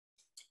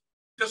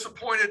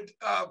disappointed,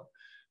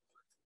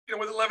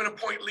 with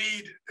 11-point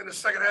lead in the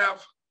second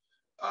half,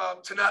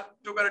 to not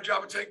do a better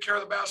job of taking care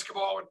of the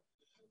basketball and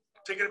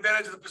taking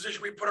advantage of the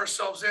position we put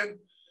ourselves in.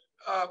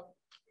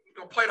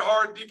 Played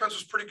hard. Defense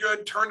was pretty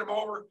good. Turned them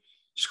over.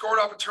 Scored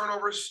off of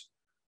turnovers.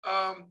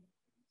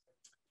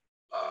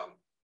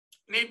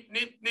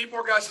 Need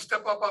more guys to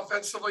step up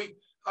offensively.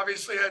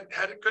 Obviously,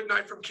 had a good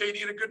night from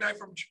KD and a good night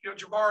from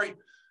Jabari.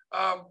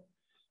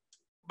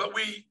 But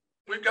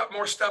we've got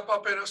more step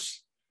up in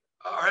us.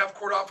 Our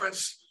half-court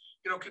offense,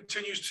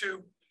 continues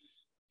to,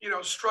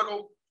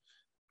 struggle.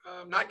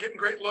 Not getting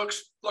great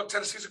looks. Look,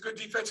 Tennessee's a good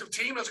defensive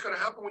team. That's going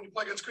to happen when you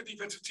play against a good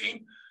defensive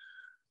team.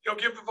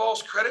 Give the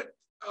Vols credit.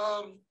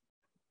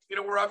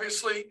 We're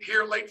obviously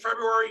here late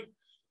February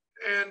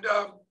and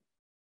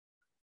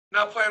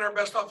not playing our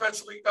best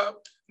offensively.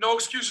 No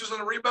excuses on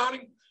the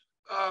rebounding.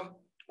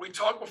 We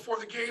talked before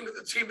the game that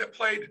the team that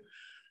played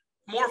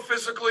more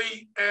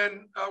physically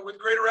and with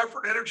greater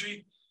effort and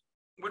energy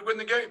would win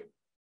the game.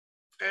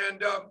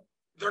 And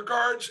their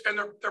guards and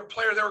their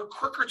player, they were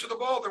quicker to the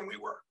ball than we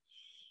were.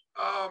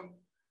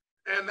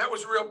 And that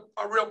was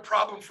a real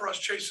problem for us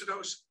chasing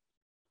those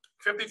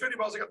 50-50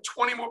 balls. They got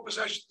 20 more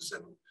possessions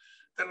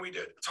than we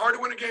did. It's hard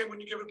to win a game when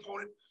you give an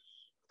opponent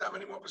that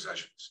many more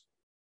possessions.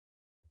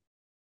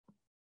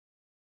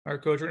 All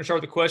right, Coach, we're going to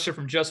start with a question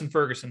from Justin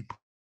Ferguson.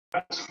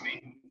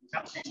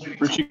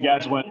 Bruce, you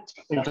guys went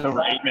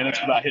over 8 minutes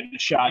without hitting a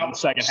shot in the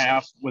second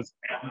half. What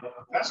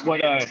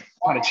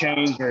kind of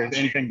change or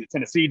anything that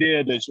Tennessee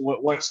did?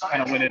 What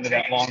kind of went into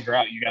that long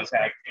drought you guys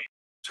had?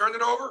 Turned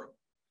it over,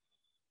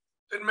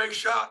 didn't make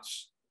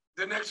shots,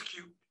 didn't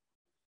execute.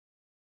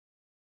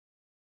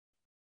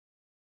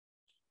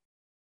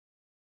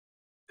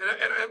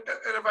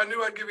 And if I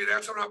knew I'd give you an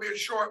answer, I'm not being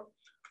short.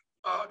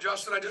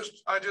 Justin, I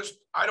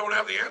don't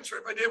have the answer.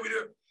 If I did, we'd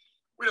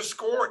have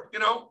scored,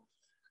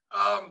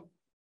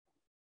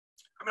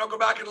 I'll go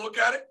back and look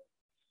at it.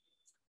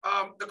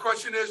 The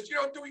question is,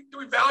 do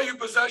we value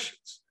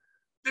possessions?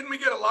 Didn't we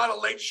get a lot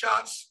of late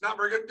shots? Not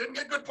very good. Didn't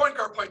get good point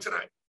guard play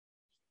tonight.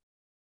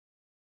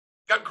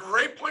 Got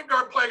great point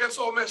guard play against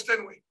Ole Miss,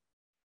 didn't we?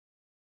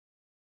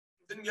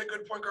 Didn't get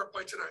good point guard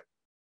play tonight.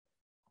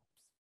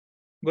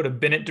 Go to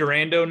Bennett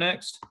Durando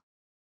next.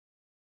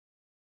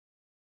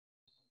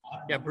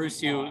 Yeah,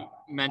 Bruce, you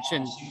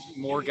mentioned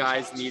more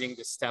guys needing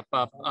to step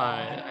up.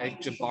 I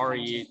think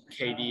Jabari,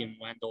 KD, and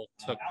Wendell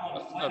took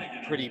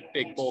a pretty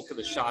big bulk of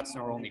the shots, and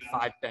there were only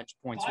 5 bench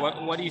points.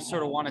 What do you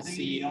sort of want to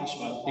see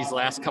these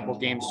last couple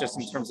games just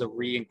in terms of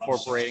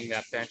reincorporating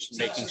that bench and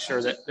making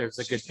sure that there's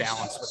a good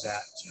balance with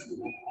that?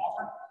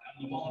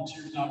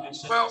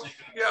 Well,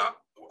 yeah.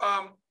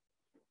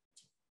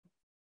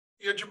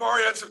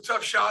 Jabari had some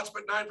tough shots,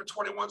 but 9 for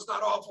 21 is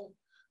not awful.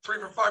 3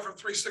 for 5 from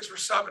 3, 6 for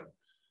 7.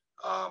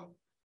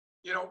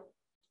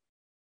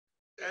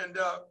 And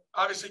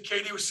obviously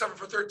KD was 7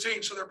 for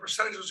 13, so their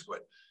percentage was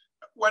good.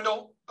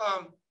 Wendell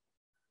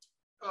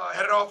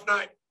had an off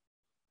night,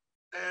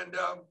 and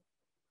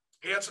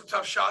he had some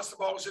tough shots. The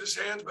ball was in his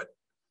hands, but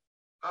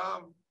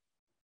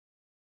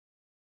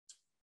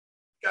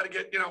got to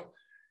get,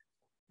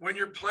 when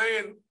you're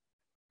playing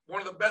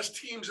one of the best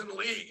teams in the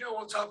league,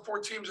 one of the top 4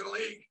 teams in the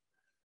league,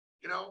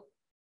 you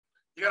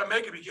got to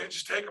make them. You can't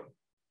just take them.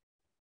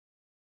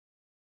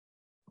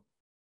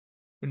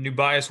 New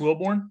bias,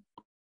 Wilborn.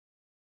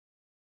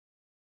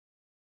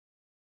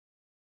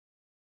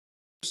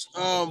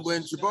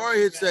 When Jabari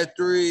hits that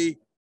 3,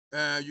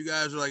 you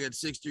guys are like at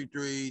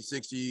 63,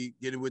 60,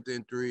 getting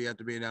within 3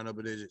 after being down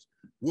double digits.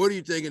 What are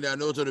you thinking down?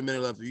 No, it's on a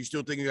minute left. Are you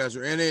still thinking you guys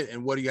are in it?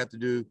 And what do you have to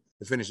do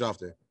to finish off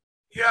there?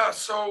 Yeah,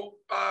 so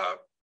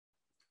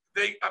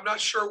I'm not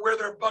sure where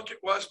their bucket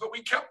was, but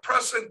we kept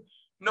pressing,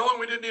 knowing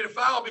we didn't need a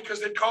foul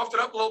because they coughed it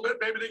up a little bit.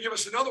 Maybe they give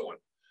us another one.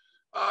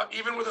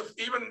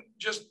 Even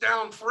just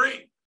down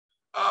 3,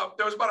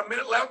 there was about a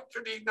minute left,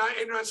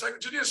 89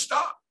 seconds. You need to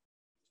stop.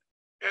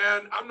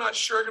 And I'm not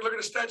sure. You look at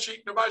the stat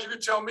sheet. Nobody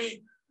could tell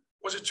me.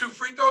 Was it 2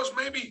 free throws?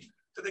 Maybe.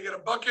 Did they get a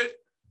bucket?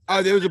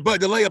 There was the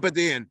layup at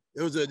the end.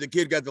 It was the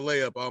kid got the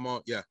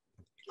layup. Yeah.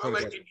 Well,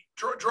 they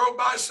drove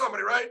by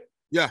somebody, right?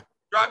 Yeah.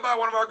 Drive by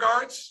one of our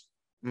guards.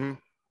 Mm-hmm.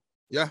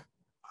 Yeah.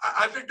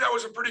 I think that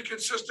was a pretty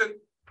consistent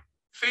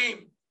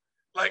theme.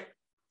 Like,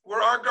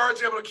 were our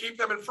guards able to keep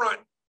them in front?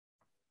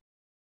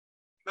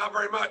 Not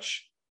very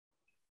much.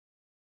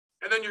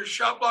 And then your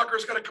shot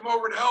blocker's got to come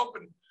over and help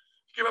and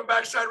give up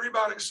backside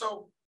rebounding.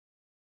 So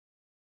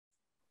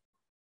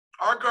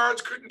our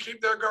guards couldn't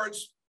keep their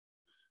guards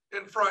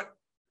in front.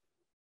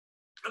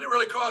 And it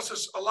really cost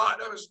us a lot.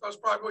 That was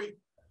probably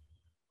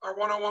our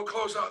one-on-one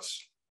closeouts.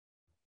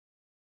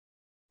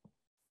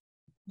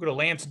 Go to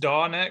Lance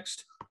Daw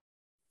next.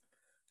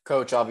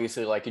 Coach,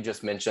 obviously, like you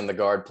just mentioned, the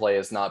guard play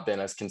has not been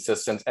as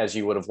consistent as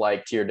you would have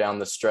liked here down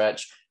the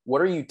stretch.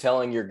 What are you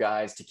telling your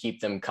guys to keep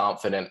them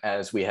confident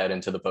as we head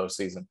into the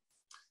postseason?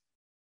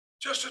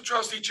 Just to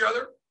trust each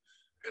other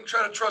and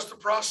try to trust the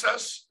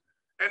process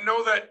and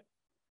know that,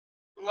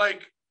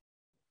 like,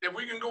 if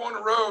we can go on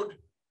the road,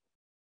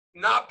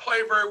 not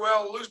play very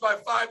well, lose by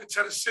 5 to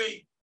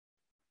Tennessee,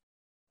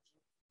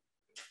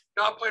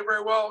 not play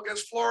very well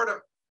against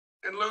Florida,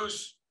 and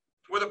lose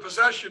with a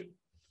possession,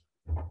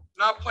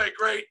 not play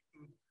great,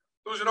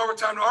 lose in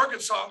overtime to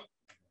Arkansas.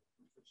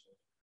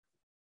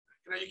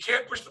 You know, you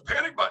can't push the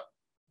panic button.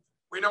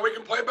 We know we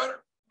can play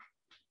better.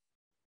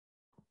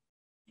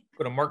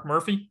 Go to Mark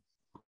Murphy.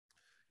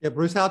 Yeah,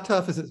 Bruce, how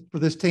tough is it for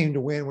this team to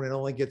win when it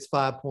only gets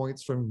 5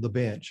 points from the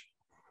bench?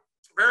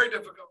 Very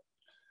difficult.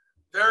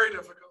 Very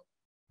difficult.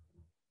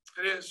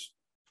 It is.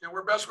 You know,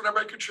 we're best when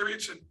everybody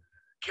contributes and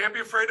can't be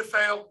afraid to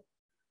fail.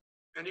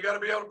 And you got to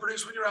be able to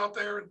produce when you're out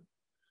there. And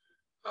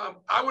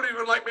I would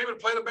even like maybe to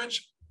play the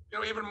bench, you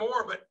know, even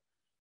more, but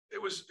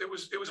it was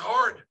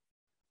hard.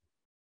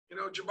 You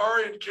know,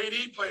 Jabari and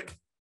KD played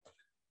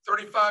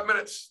 35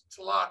 minutes. It's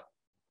a lot.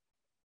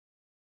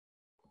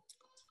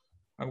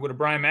 I'll go to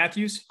Brian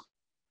Matthews.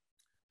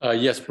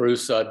 Yes,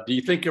 Bruce. Do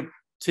you think your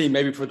team,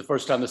 maybe for the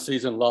first time this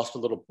season, lost a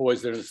little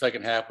poise there in the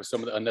second half with some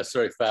of the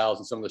unnecessary fouls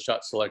and some of the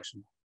shot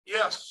selection?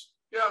 Yes.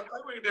 Yeah, I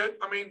think we did.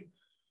 I mean,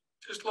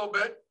 just a little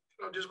bit.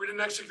 You know, just we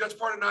didn't execute. That's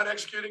part of not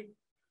executing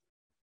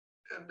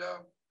and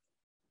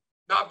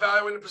not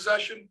valuing the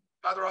possession,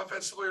 either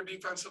offensively or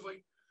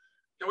defensively.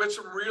 You know, we had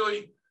some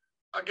really,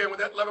 again, with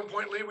that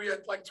 11-point lead, we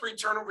had like 3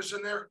 turnovers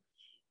in there.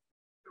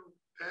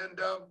 And,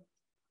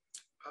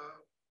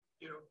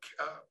 you know,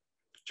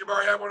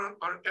 Jabari had one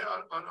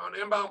on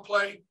inbound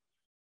play.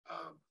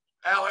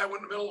 Al had one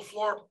in the middle of the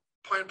floor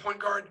playing point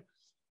guard.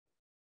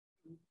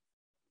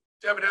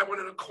 Devin had one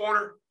in a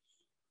corner,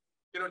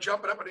 you know,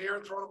 jumping up in the air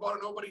and throwing the ball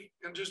to nobody.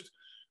 And just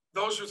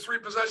those are 3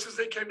 possessions.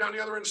 They came down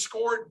the other end,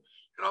 scored,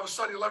 and all of a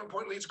sudden the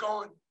 11-point lead's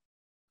gone.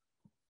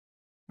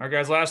 All right,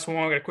 guys, last one.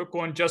 I got a quick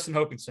one. Justin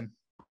Hokinson.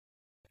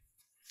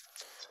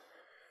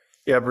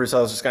 Yeah, Bruce,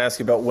 I was just going to ask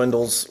you about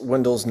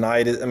Wendell's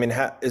night. I mean,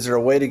 is there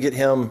a way to get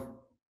him,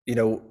 you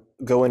know,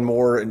 going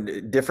more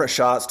different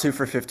shots, 2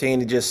 for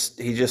 15? He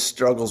just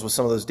struggles with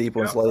some of those deep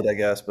ones late, I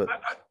guess. But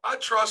I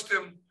trust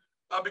him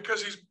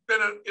because he's been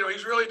you know,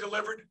 he's really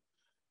delivered.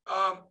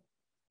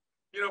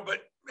 You know, but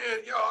man,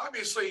 you know,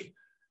 obviously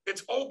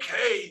it's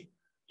okay,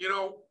 you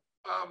know,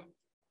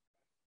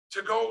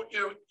 to go. You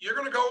know, you're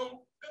going to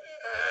go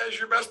as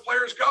your best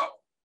players go.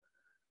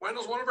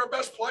 Wendell's one of our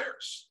best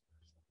players,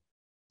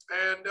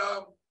 and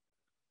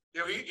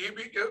you know,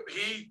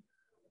 he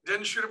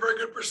didn't shoot a very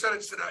good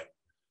percentage tonight.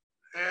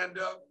 And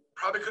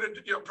probably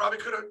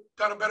could have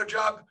done a better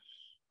job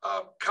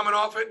coming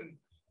off it and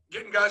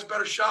getting guys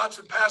better shots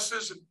and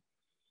passes and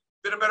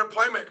been a better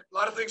playmaker. A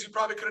lot of things he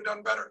probably could have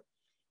done better,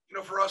 you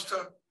know, for us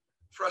to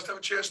have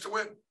a chance to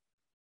win.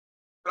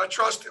 But I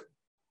trust him.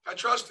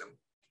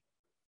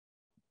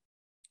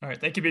 All right,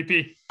 thank you,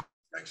 BP.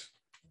 Thanks.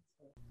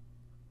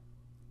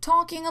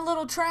 Talking a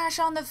little trash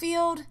on the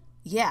field?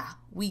 Yeah,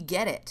 we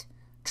get it.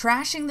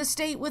 Trashing the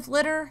state with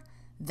litter?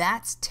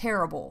 That's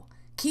terrible.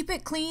 Keep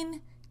it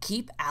clean.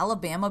 Keep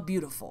Alabama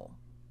beautiful.